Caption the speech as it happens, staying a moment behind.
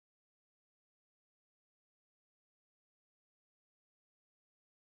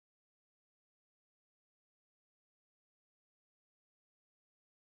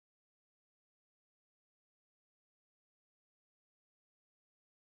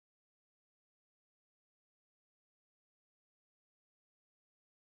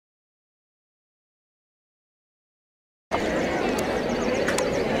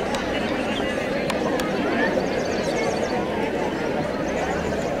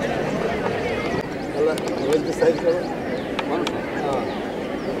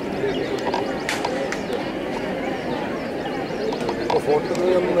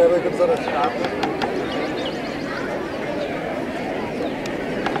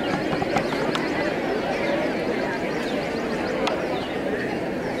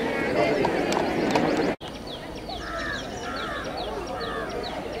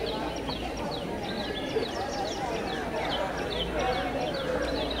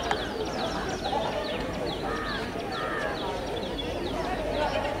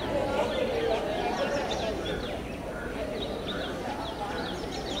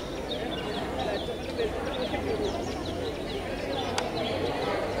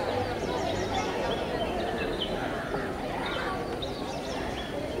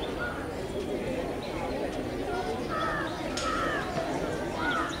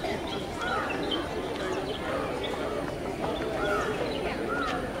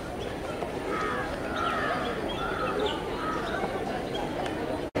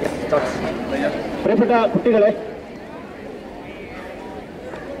പ്രിയപ്പെട്ട കുട്ടികളെ,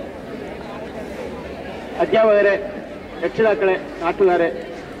 അധ്യാപകരെ, രക്ഷിതാക്കളെ, നാട്ടുകാരെ,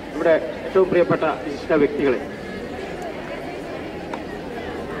 ഇവിടെ ഏറ്റവും പ്രിയപ്പെട്ട വിശിഷ്ട വ്യക്തികളെ,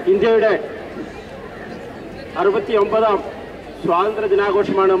 ഇന്ത്യയുടെ 69ാം സ്വാതന്ത്ര്യ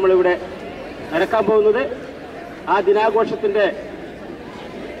ദിനാഘോഷമാണ് നമ്മളിവിടെ നടക്കാൻ പോകുന്നത്. ആ ദിനാഘോഷത്തിൻ്റെ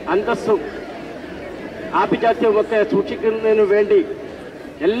അന്തസ്സും ആഭിജാത്യവുമൊക്കെ സൂക്ഷിക്കുന്നതിനു വേണ്ടി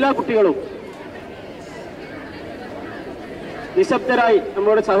എല്ലാ കുട്ടികളും നിശബ്ദരായി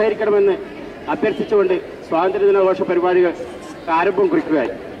നമ്മോട് സഹകരിക്കണമെന്ന് അഭ്യർത്ഥിച്ചുകൊണ്ട് സ്വാതന്ത്ര്യദിനാഘോഷ പരിപാടികൾക്ക് ആരംഭം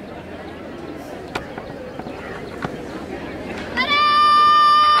കുറിക്കുകയായി.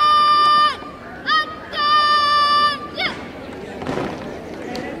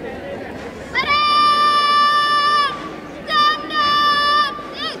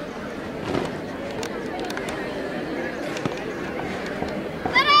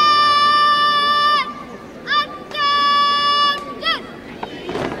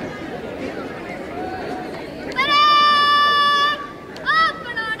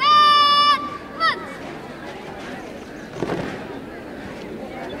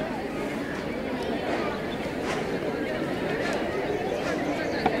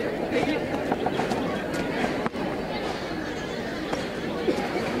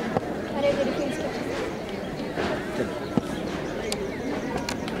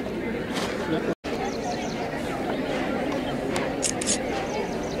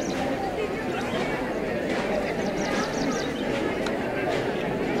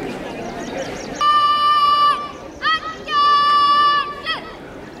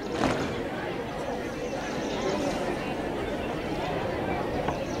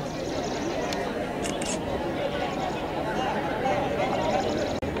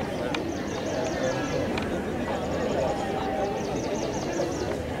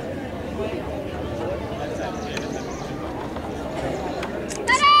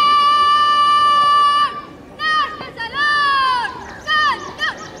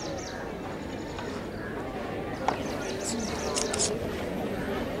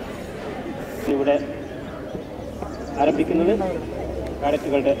 ഇവിടെ ആരംഭിക്കുന്നത്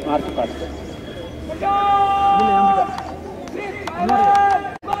കാഡറ്റുകളുടെ മാർച്ച് പാസ്റ്റ്.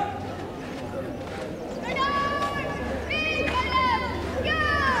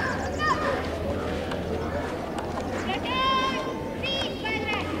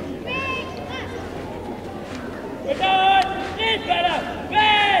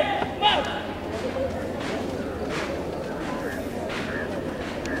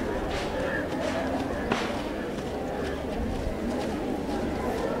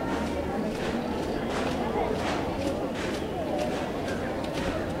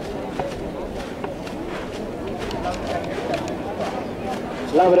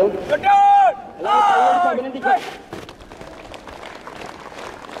 എല്ലാവരും അഭിനന്ദിക്കാം.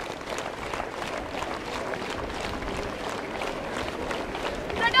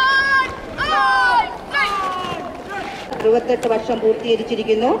 വർഷം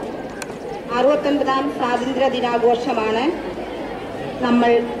പൂർത്തീകരിച്ചിരിക്കുന്നു. 69ാം സ്വാതന്ത്ര്യ ദിനാഘോഷമാണ്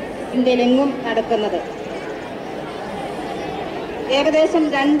നമ്മൾ ഇന്ത്യയിലെങ്ങും നടക്കുന്നത്. ഏകദേശം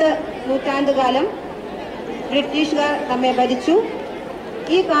 2 നൂറ്റാണ്ടുകാലം ബ്രിട്ടീഷുകാർ നമ്മെ ഭരിച്ചു.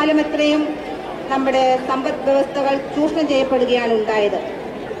 ഈ കാലമത്രയും നമ്മുടെ സമ്പദ് വ്യവസ്ഥകൾ ചൂഷണം ചെയ്യപ്പെടുകയാണ് ഉണ്ടായത്.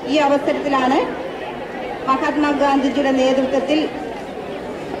 ഈ അവസരത്തിലാണ് മഹാത്മാഗാന്ധിജിയുടെ നേതൃത്വത്തിൽ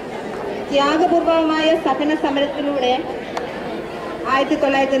ത്യാഗപൂർവമായ സഹന സമരത്തിലൂടെ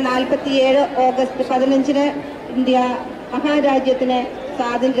 1947 ഓഗസ്റ്റ് 15 ഇന്ത്യ മഹാരാജ്യത്തിന്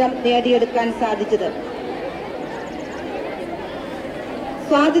സ്വാതന്ത്ര്യം നേടിയെടുക്കാൻ സാധിച്ചത്.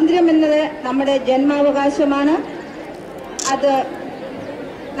 സ്വാതന്ത്ര്യം എന്നത് നമ്മുടെ ജന്മാവകാശമാണ്. അത്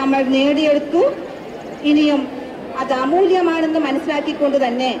നമ്മൾ നേടിയെടുത്തു. ഇനിയും അത് അമൂല്യമാണെന്ന് മനസ്സിലാക്കിക്കൊണ്ട്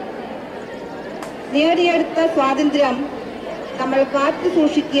തന്നെ നേടിയെടുത്ത സ്വാതന്ത്ര്യം നമ്മൾ കാത്തു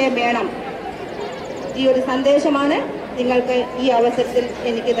സൂക്ഷിക്കുകയും വേണം. ഈ ഒരു സന്ദേശമാണ് നിങ്ങൾക്ക് ഈ അവസരത്തിൽ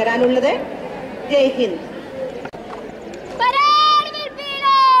എനിക്ക് തരാനുള്ളത്. ജയ് ഹിന്ദ്.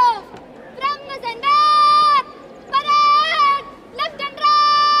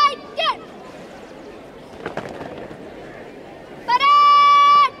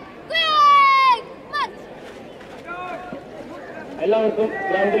 എല്ലാവർക്കും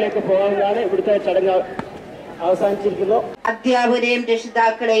ഗ്രൗണ്ടിലേക്ക് പോകാവുന്നതാണ്. ഇവിടുത്തെ ചടങ്ങ് അവസാനിച്ചിരിക്കുന്നു. അധ്യാപകരെയും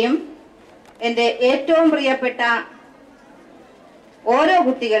രക്ഷിതാക്കളെയും എൻ്റെ ഏറ്റവും പ്രിയപ്പെട്ട ഓരോ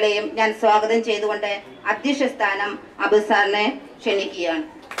കുട്ടികളെയും ഞാൻ സ്വാഗതം ചെയ്തുകൊണ്ട് അധ്യക്ഷ സ്ഥാനം അബുസാറിനെ ക്ഷണിക്കുകയാണ്.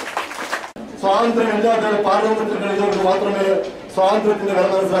 സ്വാതന്ത്ര്യമില്ലാതെ പാർലമെന്റിൽ കഴിഞ്ഞുകൊണ്ട് മാത്രമേ സ്വാതന്ത്ര്യത്തിന്റെ വില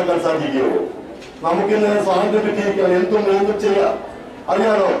മനസ്സിലാക്കാൻ സാധിക്കുകയുള്ളൂ. നമുക്കിന്ന് സ്വാതന്ത്ര്യം കിട്ടിയിരിക്കാൻ എന്തും ചെയ്യാം.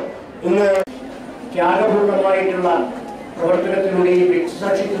 അറിയാലോ, ഇന്ന് ത്യാഗപൂർണമായിട്ടുള്ള പ്രവർത്തനത്തിലൂടെയും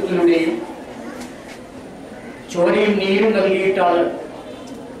രക്തസാക്ഷിത്വത്തിലൂടെയും ചോരയും നീരും നൽകിയിട്ടാണ്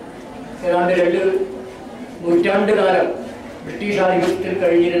ഏതാണ്ട് 2 നൂറ്റാണ്ടുകാലം ബ്രിട്ടീഷ് ആധിപത്യത്തിൽ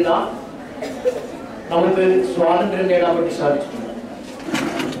കഴിഞ്ഞിരുന്ന നമുക്ക് സ്വാതന്ത്ര്യം നേടാൻ വേണ്ടി സാധിച്ചിട്ടുണ്ട്.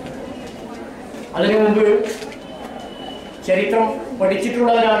 അതിനു മുമ്പ് ചരിത്രം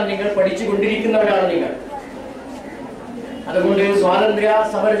പഠിച്ചിട്ടുള്ളവരാണ് നിങ്ങൾ, പഠിച്ചുകൊണ്ടിരിക്കുന്നവരാണ് നിങ്ങൾ. അതുകൊണ്ട് സ്വാതന്ത്ര്യ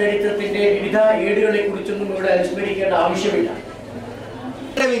സമര ചരിത്രത്തിന്റെ വിവിധ ഏടുകളെ കുറിച്ചൊന്നും ഇവിടെ അനുസ്മരിക്കേണ്ട ആവശ്യമില്ല.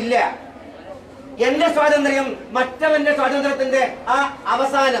 എന്റെ സ്വാതന്ത്ര്യം മറ്റവന്റെ സ്വാതന്ത്ര്യത്തിന്റെ ആ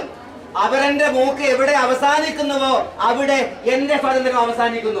അവസാനം, അവരെന്റെ മൂക്ക് എവിടെ അവസാനിക്കുന്നുവോ അവിടെ എന്റെ സ്വാതന്ത്ര്യം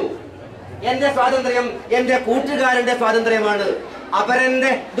അവസാനിക്കുന്നു. എന്റെ സ്വാതന്ത്ര്യം എന്റെ കൂട്ടുകാരന്റെ സ്വാതന്ത്ര്യമാണ്.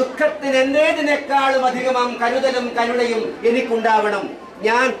 അവരെന്റെ ദുഃഖത്തിന് എന്റേതിനേക്കാളും അധികമാം കരുതലും കരുണയും എനിക്കുണ്ടാവണം.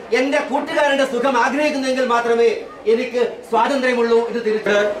 ഞാൻ എന്റെ കൂട്ടുകാരന്റെ സുഖം ആഗ്രഹിക്കുന്നെങ്കിൽ മാത്രമേ എനിക്ക് സ്വാതന്ത്ര്യമുള്ളൂ. ഇത്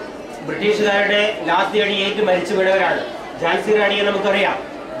തിരിച്ച് ബ്രിട്ടീഷുകാരുടെ ലാത്തിയടി ഏറ്റ് മരിച്ചു വീണവരാണ്. ഝാൻസി റാണിയെ നമുക്കറിയാം.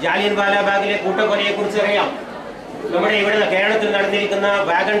 ജാലിയൻ വാലാബാഗിലെ കൂട്ടക്കൊലയെ കുറിച്ച് അറിയാം. നമ്മുടെ ഇവിടെ കേരളത്തിൽ നടന്നിരിക്കുന്ന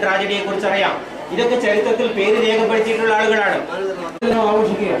വാഗൺ ട്രാജഡിയെ കുറിച്ച് അറിയാം. ഇതൊക്കെ ചരിത്രത്തിൽ പേര് രേഖപ്പെടുത്തിയിട്ടുള്ള ആളുകളാണ്.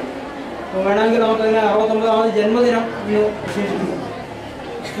 ആഘോഷിക്കുക വേണമെങ്കിൽ നമുക്കതിനെ 69ാമത് ജന്മദിനം എന്ന് വിശേഷിപ്പിക്കും.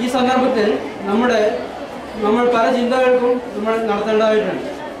 ഈ സന്ദർഭത്തിൽ നമ്മൾ പല ചിന്തകൾക്കും നമ്മൾ നടത്തേണ്ടതായിട്ടുണ്ട്.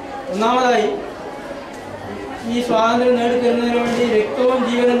 ഒന്നാമതായി, ഈ സ്വാതന്ത്ര്യം നേടിത്തരുന്നതിന് വേണ്ടി രക്തവും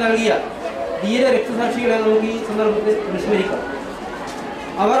ജീവനും നൽകിയ ധീര രക്തസാക്ഷികളെ നമുക്ക് ഈ സന്ദർഭത്തിൽ അനുസ്മരിക്കാം.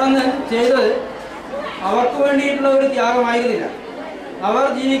 അവർ അന്ന് ചെയ്തത് അവർക്ക് വേണ്ടിയിട്ടുള്ള ഒരു ത്യാഗമായിരുന്നില്ല. അവർ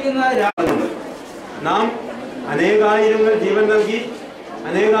ജീവിക്കുന്ന നാം അനേകായിരങ്ങൾ ജീവൻ നൽകി,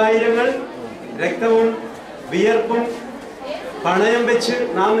 അനേകായിരങ്ങൾ രക്തവും വിയർപ്പും പണയം വെച്ച്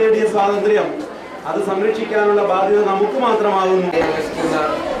നാം നേടിയ സ്വാതന്ത്ര്യം അത് സംരക്ഷിക്കാനുള്ള ബാധ്യത നമുക്ക് മാത്രമാകുന്നു.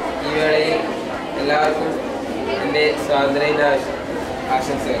 ഈ വേളയിൽ എല്ലാവർക്കും എൻ്റെ സ്വാതന്ത്ര്യ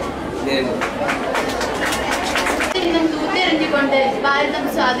ആശംസകൾ നേരുന്നു. തൂത്തെറിഞ്ഞുകൊണ്ട് ഭാരതം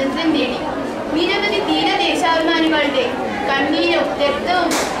സ്വാതന്ത്ര്യം നേടി. നിരവധി ധീരദേശാഭിമാനികളുടെ കണ്ണീരും രക്തവും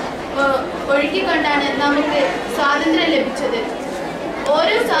ഒഴുക്കിക്കൊണ്ടാണ് നമുക്ക് സ്വാതന്ത്ര്യം ലഭിച്ചത്.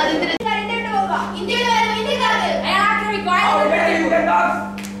 ഓരോ സ്വാതന്ത്ര്യം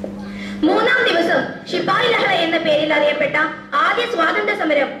മൂന്നാം ദിവസം ശിപായി ലഹള എന്ന പേരിൽ അറിയപ്പെട്ട ആദ്യ സ്വാതന്ത്ര്യ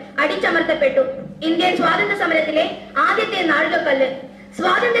സമരം അടിച്ചമർത്തപ്പെട്ടു. ഇന്ത്യൻ സ്വാതന്ത്ര്യ സമരത്തിലെ ആദ്യത്തെ നാഴികക്കല്ല്.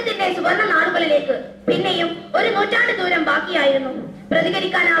 സ്വാതന്ത്ര്യത്തിന്റെ സുവർണ നാളുകളിലേക്ക് പിന്നെയും 1 നൂറ്റാണ്ട് ദൂരം ബാക്കിയായിരുന്നു.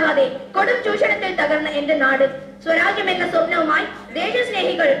 പ്രതികരിക്കാനാവാതെ കൊടും ചൂഷണത്തിൽ തകർന്ന എന്റെ നാട് സ്വരാജ്യം എന്ന സ്വപ്നവുമായി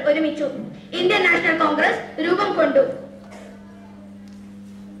ദേശസ്നേഹികൾ ഒരുമിച്ചു. ഇന്ത്യൻ നാഷണൽ കോൺഗ്രസ് രൂപം കൊണ്ടു.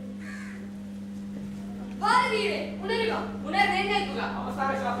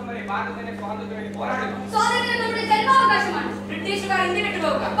 സ്വാതന്ത്ര്യം നമ്മുടെ ജന്മാവകാശമാണ്. ബ്രിട്ടീഷുകാർ ഇന്ത്യ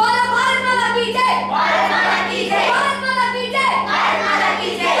വിട്ടുപോകുക.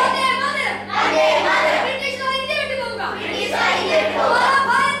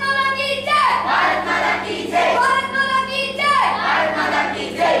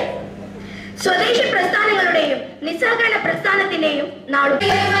 സ്വദേശി പ്രസ്ഥാനങ്ങളുടെയും നിസ്സഹകരണ പ്രസ്ഥാനത്തിന്റെയും നാളും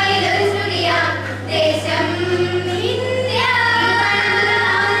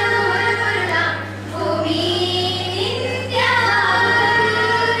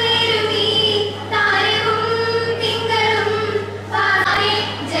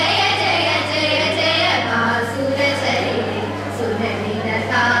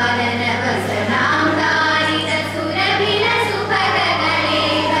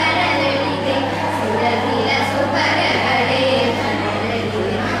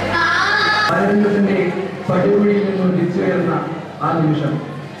പടിപുഴിയിൽ നിന്നും തിരിച്ചുയർന്ന ആ നിമിഷം,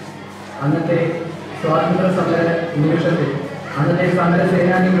 അന്നത്തെ സ്വാതന്ത്ര്യ സമര നിമിഷത്തിൽ അന്നത്തെ സമര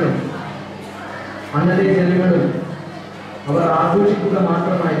സേനാനികളും അന്നത്തെ ജനങ്ങളും അവർ ആഘോഷിക്കുക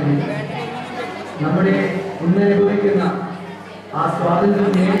മാത്രമായിരുന്നു. നമ്മുടെ ഇന്നനുഭവിക്കുന്ന ആ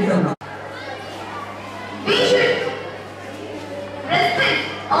സ്വാതന്ത്ര്യം നേടിത്തന്ന We should respect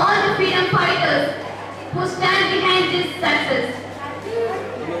all the freedom fighters who stand behind this success.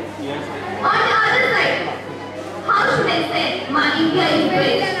 On the other side, how should I say my India is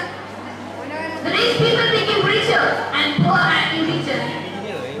rich? The rich people became richer and poor are in richer.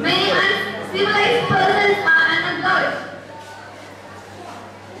 Many uncivilized persons are unemployed.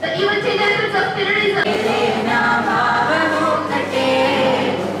 The evil tendencies of terrorism.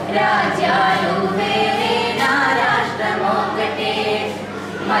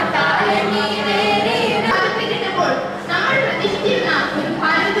 നമ്മൾ പ്രതീക്ഷിച്ചിരുന്ന ഒരു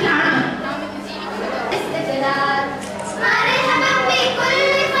ഭാരതത്തിലാണ്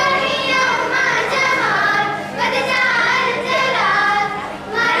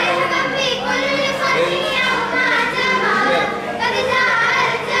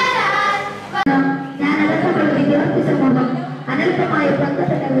ഞാൻ അടക്കമുള്ള വിദ്യാർത്ഥി സമൂഹം അനൽപമായ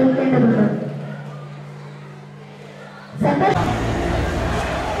ബന്ധപ്പെട്ട് നിൽക്കേണ്ടതുണ്ട്.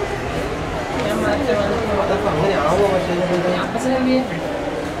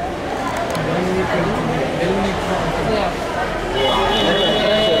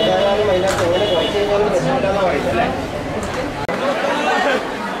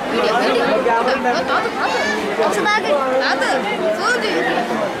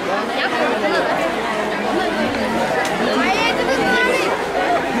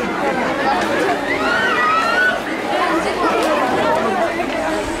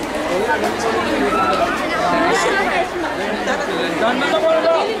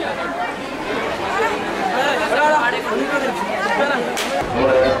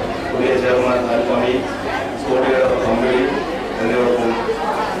 നമ്മുടെ പുതിയ chairman ആൽഫാമി സ്കൂളുകളുടെ കമ്പനി എന്നിവർക്കും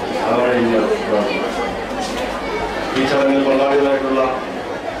ഈ ചടങ്ങിൽ പങ്കാളികളായിട്ടുള്ള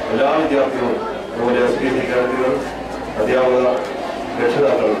എല്ലാ വിദ്യാർത്ഥികളും അതുപോലെ SPC വിദ്യാർത്ഥികൾ അധ്യാപക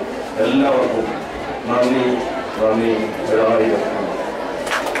രക്ഷിതാക്കൾ എല്ലാവർക്കും നന്ദി ഒരായിരം